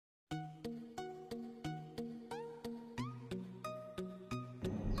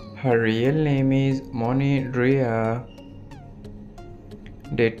Her real name is Monnie Drea.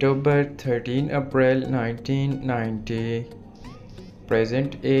 Date of birth 13 April 1990.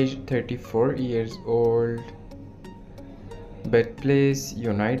 Present age 34 years old. Birthplace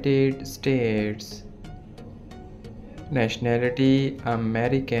United States. Nationality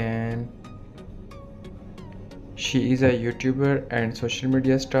American. She is a YouTuber and social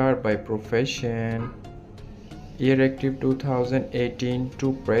media star by profession. Year active 2018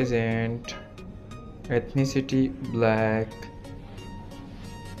 to present. Ethnicity Black.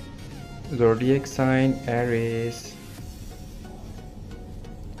 Zodiac sign Aries.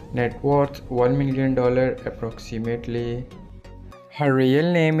 Net worth $1 million approximately. Her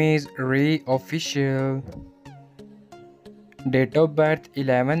real name is Riiofficiiall. Date of birth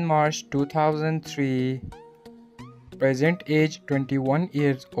 11 March 2003. Present age 21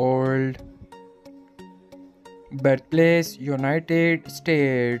 years old. Birthplace United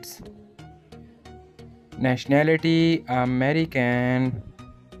States. Nationality American.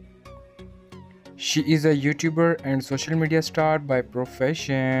 She is a YouTuber and social media star by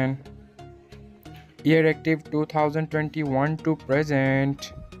profession. Year active 2021 to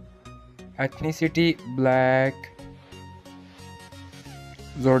present. Ethnicity Black.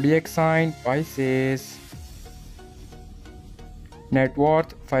 Zodiac sign Pisces. Net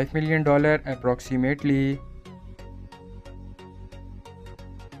worth $5 million approximately.